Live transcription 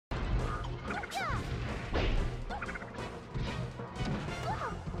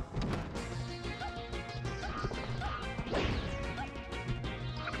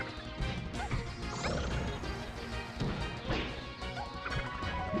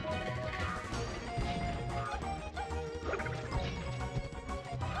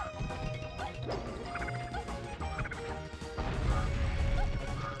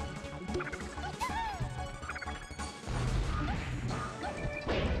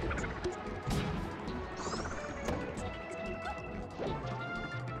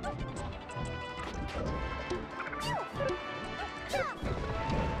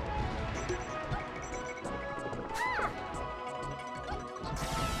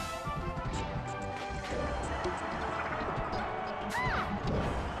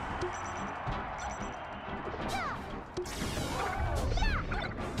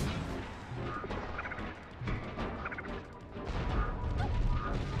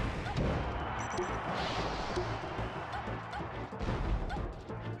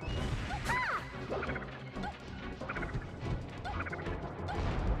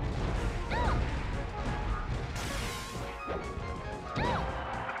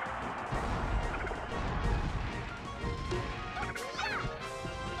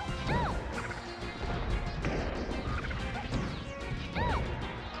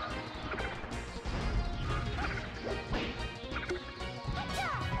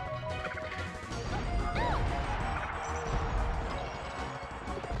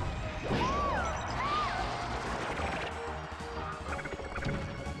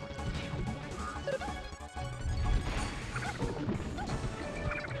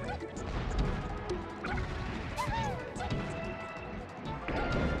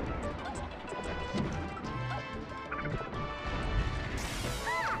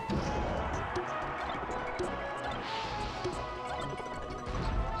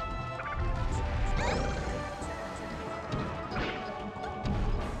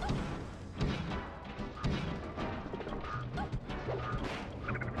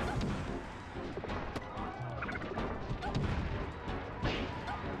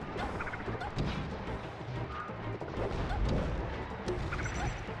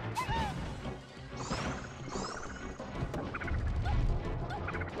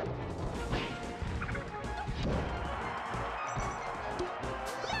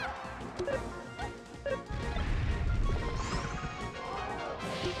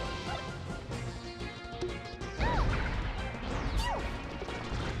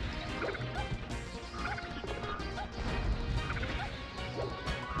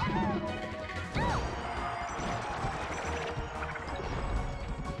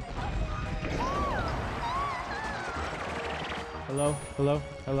Hello, hello,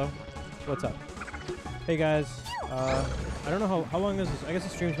 hello. What's up? Hey guys. I don't know how long this is. I guess the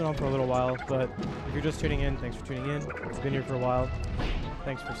stream's been on for a little while, but if you're just tuning in, thanks for tuning in. It's been here for a while.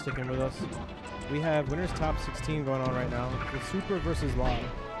 Thanks for sticking with us. We have Winners Top 16 going on right now. TheSWOOPER versus lloD.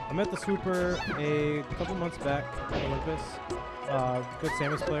 I met TheSWOOPER a couple months back at Olympus. Good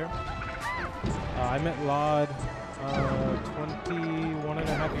Samus player. I met lloD 21 and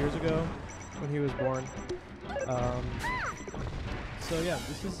a half years ago when he was born. So yeah,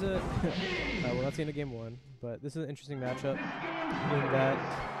 this is a well, that's the end of game one, but this is an interesting matchup in that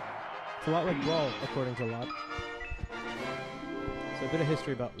it's a lot like Brawl, according to lloD. So a bit of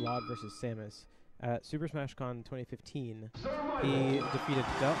history about lloD versus Samus. At Super Smash Con 2015, he defeated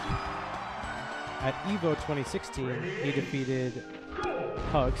Duck. At EVO 2016, he defeated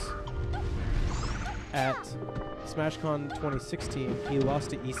Hugs. At SmashCon 2016, he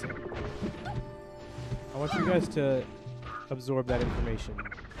lost to Issa. I want you guys to absorb that information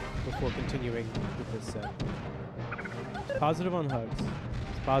before continuing with this set. He's positive on Hugs.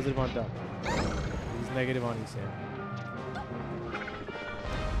 He's positive on Duck. He's negative on Issa.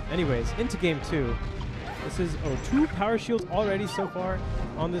 Anyways, into game two. This is 2 power shields already so far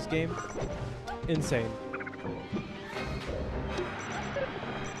on this game. Insane.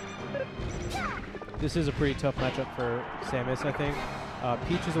 This is a pretty tough matchup for Samus, I think.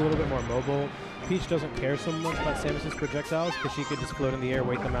 Peach is a little bit more mobile. Peach doesn't care so much about Samus's projectiles because she could just float in the air,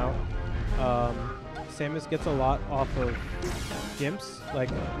 wait them out. Samus gets a lot off of gimps, like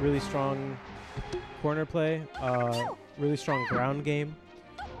really strong corner play, really strong ground game.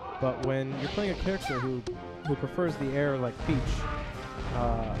 But when you're playing a character who prefers the air like Peach,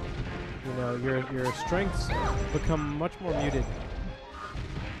 you know, your strengths become much more muted,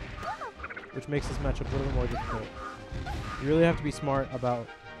 which makes this matchup a little bit more difficult. You really have to be smart about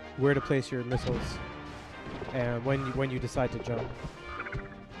where to place your missiles and when you decide to jump.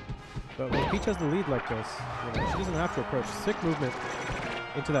 But when Peach has the lead like this, you know, she doesn't have to approach. Sick movement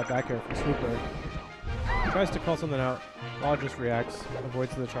into that back air from TheSWOOPER. Tries to call something out. lloD just reacts,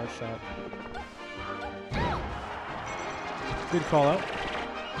 avoids the charge shot. Good call out.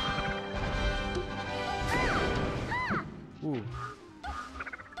 Ooh.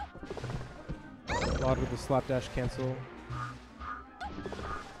 lloD with the slapdash cancel.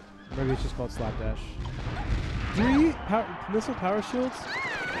 Maybe it's just called slapdash. 3 missile power shields?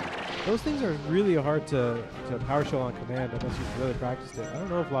 Those things are really hard to power shield on command unless you've really practiced it. I don't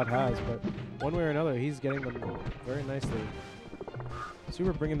know if lloD has, but one way or another, he's getting them very nicely.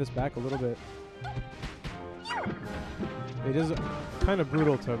 TheSWOOPER bringing this back a little bit. It is kind of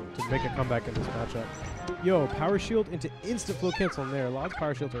brutal to make a comeback in this matchup. Yo, power shield into instant flow cancel in there. lloD's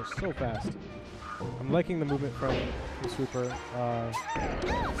power shields are so fast. I'm liking the movement from TheSWOOPER.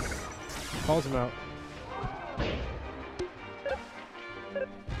 Calls him out.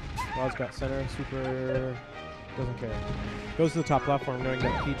 lloD's got center. TheSWOOPER doesn't care. Goes to the top platform knowing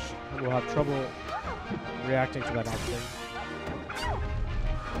that Peach will have trouble reacting to that option.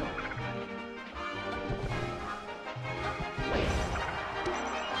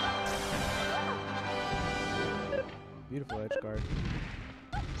 Beautiful edge guard.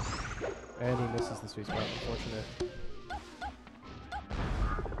 And he misses the sweet spot. Unfortunate.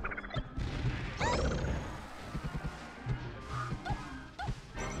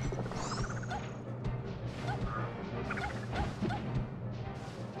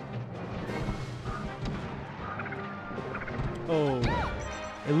 Oh,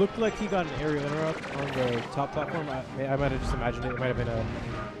 it looked like he got an aerial interrupt on the top platform. I might have just imagined it. It might have been a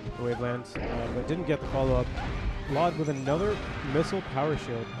waveland, but didn't get the follow-up. lloD with another missile power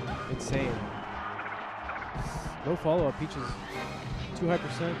shield. Insane. No follow-up. Peach is too high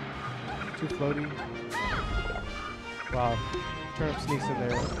percent, too floaty. Wow. Turnip sneaks in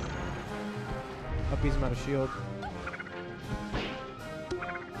there. Upbeats him out of shield.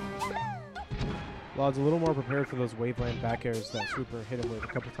 lloD's a little more prepared for those waveland back airs that TheSWOOPER hit him with a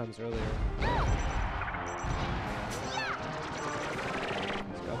couple times earlier.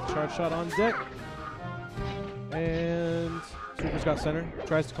 He's got the charge shot on deck. And TheSWOOPER's got center.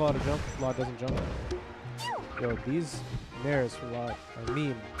 Tries to call out a jump. lloD doesn't jump. Yo, these nairs for lloD are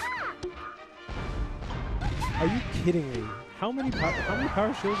mean. Are you kidding me? How many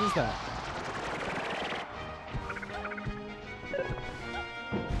power shields is that?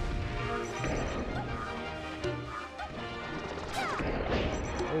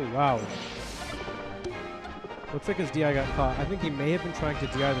 Oh, wow. Looks like his DI got caught. I think he may have been trying to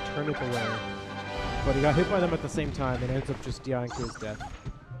DI the turnip away, but he got hit by them at the same time and ends up just DIing to his death.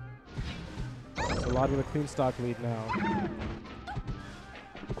 So lloD with a clean stock lead now.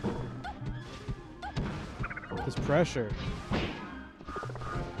 This pressure.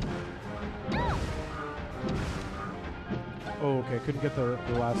 Oh, okay, couldn't get the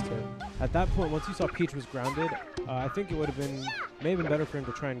last hit. At that point, once you saw Peach was grounded, I think it would have been, may have been better for him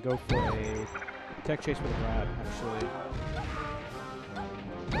to try and go for a tech chase with a grab, actually.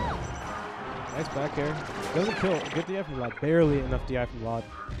 Nice back air. Doesn't kill. Good DI from lloD. Barely enough DI from lloD.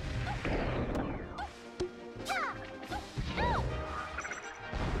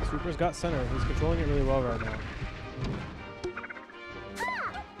 Swooper's got center. He's controlling it really well right now.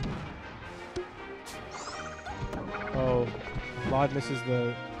 Oh, lloD misses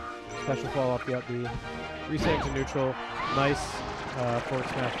the special fall off the up B. Resetting to neutral. Nice forward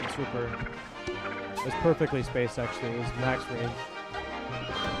smash from Swooper. It was perfectly spaced, actually. It was max range.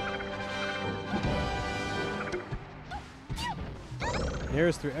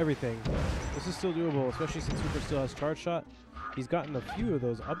 Nares through everything. This is still doable, especially since Swooper still has charge shot. He's gotten a few of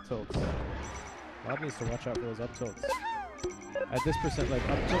those up tilts. lloD needs to watch out for those up tilts. At this percent, like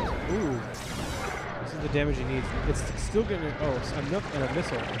up tilt. Ooh. This is the damage he needs. It's still getting it. Oh, it's a nook and a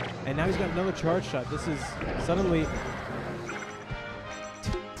missile. And now he's got another charge shot. This is suddenly.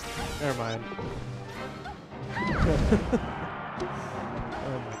 Never mind.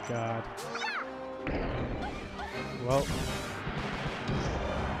 Oh my god. Well.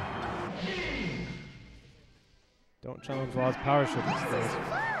 Don't challenge lloD's power shift these days.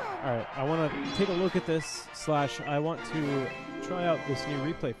 Alright, I want to take a look at this, / I want to try out this new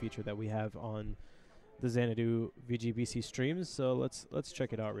replay feature that we have on the Xanadu VGBC streams, so let's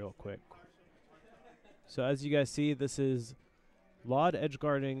check it out real quick. So as you guys see, this is lloD edge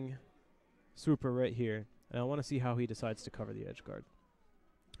guarding Swooper right here, and I want to see how he decides to cover the edge guard.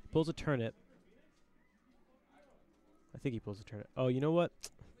 Pulls a turnip. I think he pulls a turnip. Oh, you know what?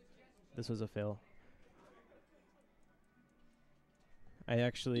 This was a fail. I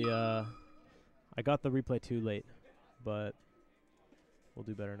actually, I got the replay too late, but we'll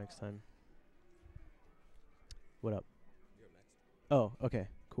do better next time. What up? Oh, okay,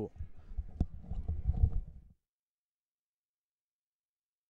 cool.